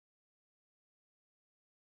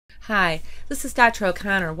Hi, this is Dr.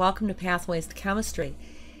 O'Connor. Welcome to Pathways to Chemistry.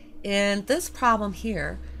 In this problem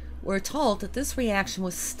here, we're told that this reaction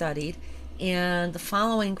was studied and the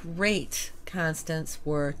following rate constants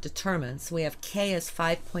were determined. So we have K as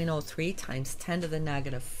 5.03 times 10 to the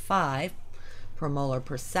negative 5 per molar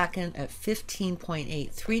per second at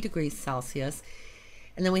 15.83 degrees Celsius.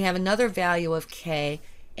 And then we have another value of K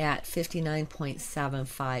at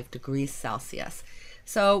 59.75 degrees Celsius.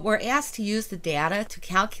 So we're asked to use the data to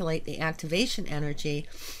calculate the activation energy,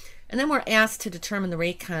 and then we're asked to determine the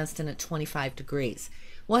rate constant at 25 degrees.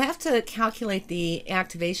 We'll have to calculate the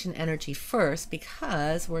activation energy first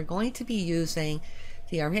because we're going to be using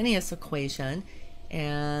the Arrhenius equation,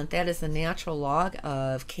 and that is the natural log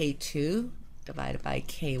of K2 divided by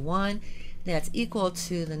K1. That's equal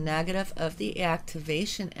to the negative of the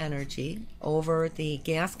activation energy over the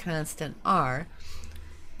gas constant R,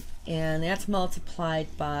 and that's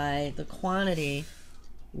multiplied by the quantity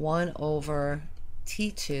 1 over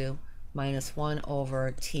T2 minus 1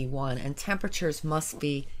 over T1, and temperatures must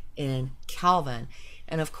be in Kelvin.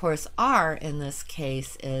 And of course R in this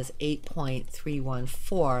case is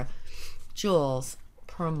 8.314 joules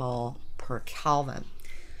per mole per Kelvin.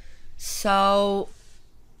 So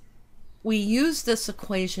we use this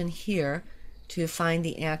equation here to find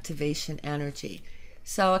the activation energy.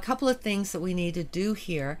 So a couple of things that we need to do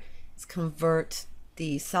here is convert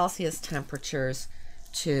the Celsius temperatures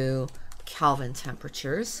to Kelvin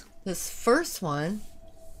temperatures. This first one,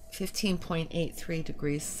 15.83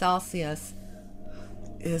 degrees Celsius,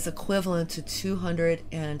 is equivalent to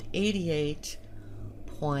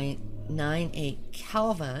 288.98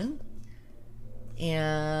 Kelvin,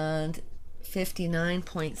 and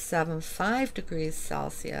 59.75 degrees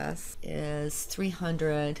Celsius is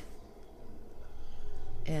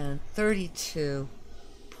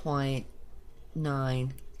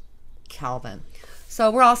 332.9 Kelvin.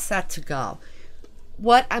 So we're all set to go.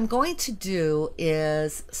 What I'm going to do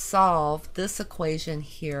is solve this equation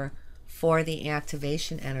here for the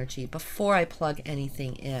activation energy before I plug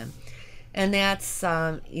anything in. And that's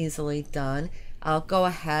easily done. I'll go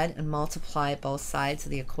ahead and multiply both sides of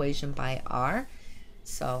the equation by R.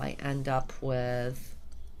 So I end up with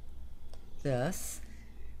this.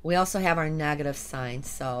 We also have our negative sign,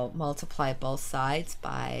 so multiply both sides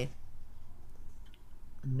by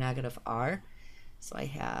negative R. So I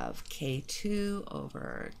have K2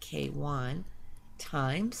 over K1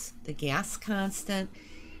 times the gas constant,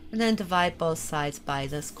 and then divide both sides by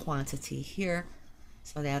this quantity here.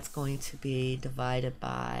 So that's going to be divided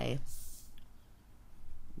by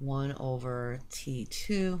 1 over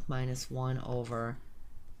T2 minus 1 over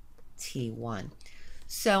T1.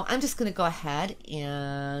 So I'm just going to go ahead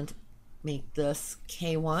and make this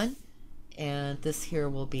K1, and this here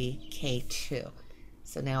will be K2.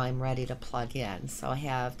 So now I'm ready to plug in. So I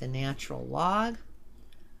have the natural log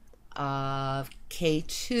of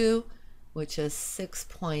K2, which is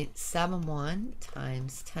 6.71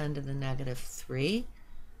 times 10 to the negative 3.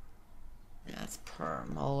 That's per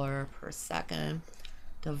molar per second,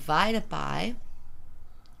 divided by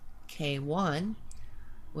K1,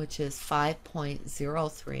 which is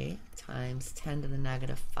 5.03 times 10 to the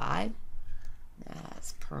negative 5.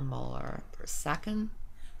 That's per molar per second.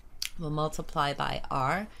 We'll multiply by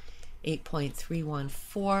R,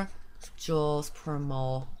 8.314 joules per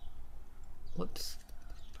mole,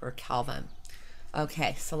 per Kelvin.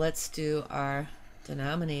 Okay, so let's do our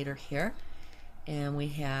denominator here, and we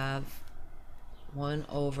have 1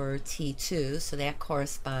 over T2, so that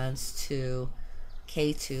corresponds to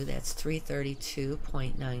K2, that's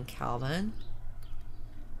 332.9 Kelvin,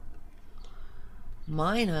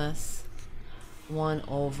 minus 1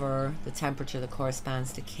 over the temperature that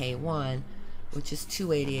corresponds to K1, which is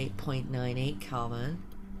 288.98 Kelvin.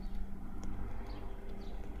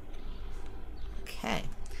 Okay,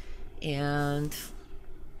 and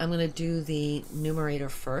I'm going to do the numerator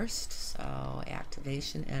first. So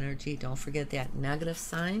activation energy, don't forget that negative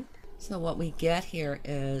sign. So what we get here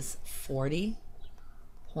is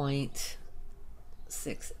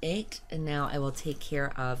 40.68, and now I will take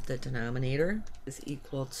care of the denominator. Is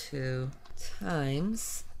equal to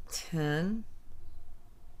times 10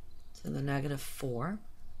 to the negative 4.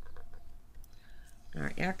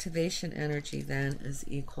 Our activation energy then is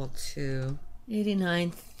equal to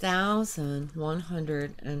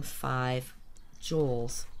 89,105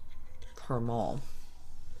 joules per mole,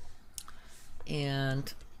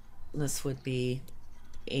 and this would be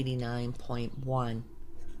 89.1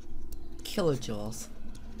 kilojoules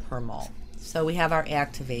per mole. So we have our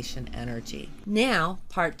activation energy. Now,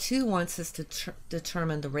 part 2 wants us to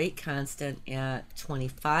determine the rate constant at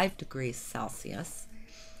 25 degrees Celsius.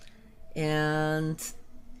 And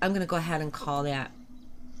I'm going to go ahead and call that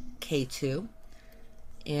K2.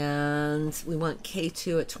 And we want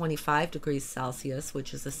K2 at 25 degrees Celsius,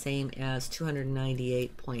 which is the same as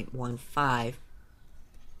 298.15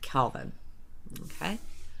 Kelvin. Okay,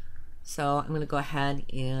 so I'm going to go ahead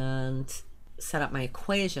and set up my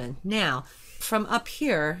equation. Now, from up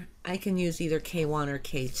here, I can use either K1 or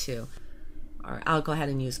K2, or I'll go ahead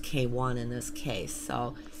and use K1 in this case.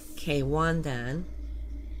 So K1 then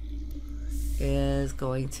is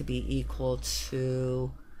going to be equal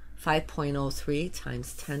to 5.03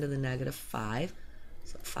 times 10 to the negative 5.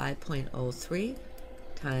 So 5.03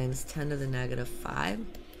 times 10 to the negative 5.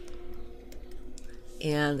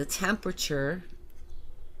 And the temperature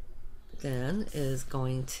then is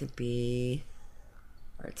going to be,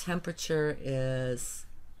 our temperature is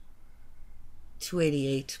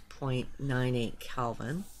 288.98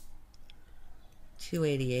 Kelvin.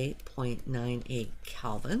 288.98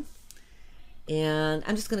 Kelvin. And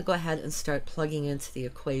I'm just going to go ahead and start plugging into the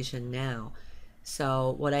equation now.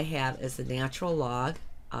 So what I have is the natural log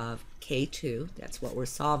of K2, that's what we're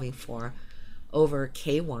solving for, over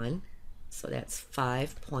K1. So that's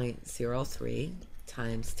 5.03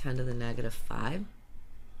 times 10 to the negative 5.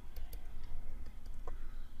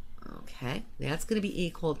 Okay, that's going to be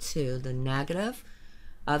equal to the negative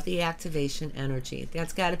of the activation energy.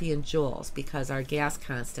 That's got to be in joules because our gas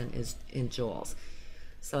constant is in joules.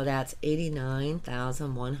 So that's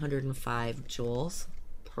 89,105 joules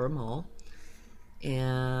per mole.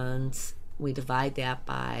 And we divide that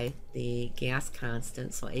by the gas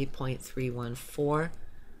constant, so 8.314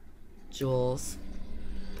 joules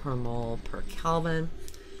per mole per Kelvin.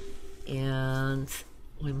 And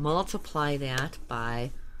we multiply that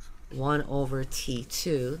by 1 over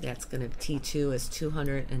T2. That's going to, T2 is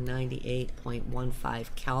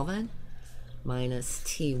 298.15 Kelvin minus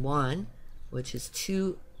T1, which is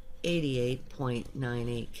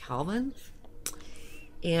 288.98 Kelvin.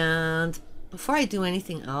 And before I do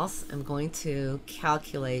anything else, I'm going to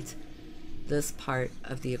calculate this part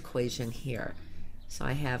of the equation here. So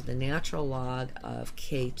I have the natural log of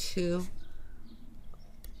K2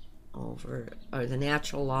 over, or the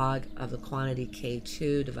natural log of the quantity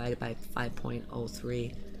K2 divided by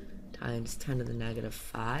 5.03 times 10 to the negative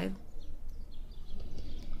 5.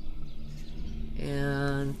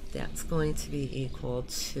 And that's going to be equal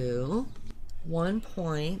to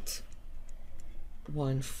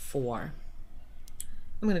 1.14.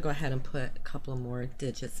 I'm going to go ahead and put a couple of more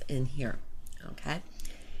digits in here. Okay.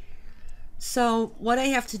 So what I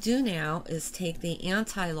have to do now is take the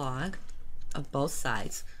anti-log of both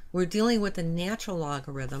sides. We're dealing with the natural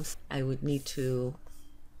logarithms. I would need to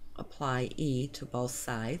apply e to both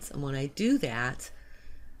sides. And when I do that,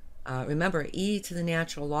 remember, e to the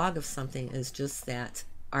natural log of something is just that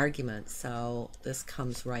argument. So this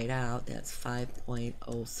comes right out. That's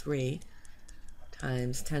 5.03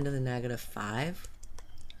 times 10 to the negative 5.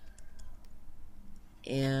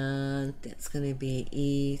 And that's going to be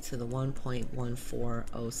e to the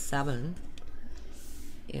 1.1407.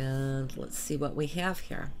 And let's see what we have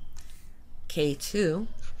here. K2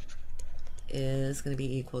 is going to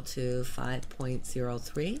be equal to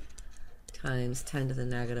 5.03 times 10 to the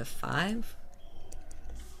negative 5.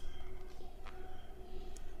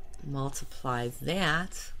 Multiply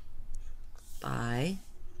that by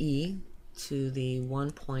e to the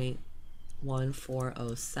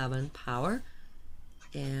 1.1407 power.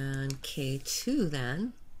 And K2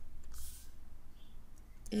 then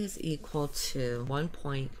is equal to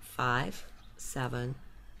 1.57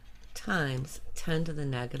 times 10 to the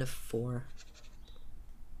negative 4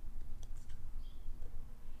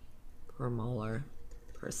 per molar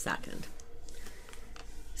per second.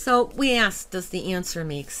 So we asked, does the answer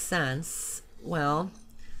make sense? Well,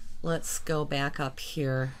 let's go back up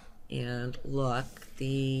here and look.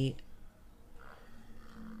 The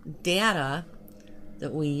data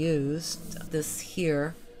that we used, this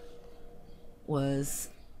here was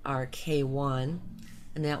our K1,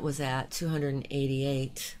 and that was at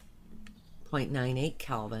 288.98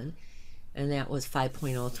 Kelvin, and that was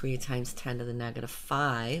 5.03 times 10 to the negative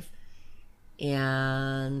 5.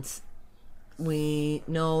 And we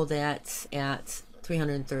know that at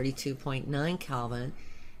 332.9 Kelvin,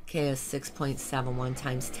 K is 6.71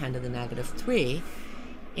 times 10 to the negative 3.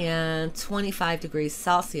 And 25 degrees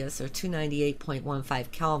Celsius, or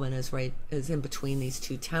 298.15 Kelvin, is in between these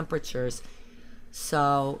two temperatures.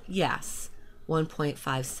 So yes,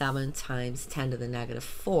 1.57 times 10 to the negative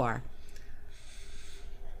 4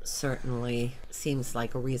 certainly seems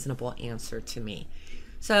like a reasonable answer to me.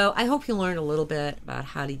 So I hope you learned a little bit about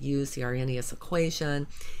how to use the Arrhenius equation.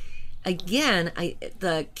 Again,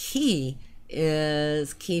 the key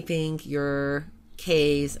is keeping your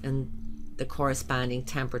K's and the corresponding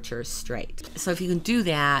temperatures straight. So if you can do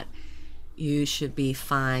that, you should be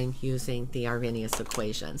fine using the Arrhenius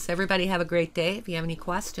equation. So everybody have a great day. If you have any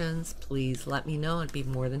questions, please let me know. I'd be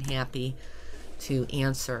more than happy to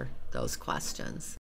answer those questions.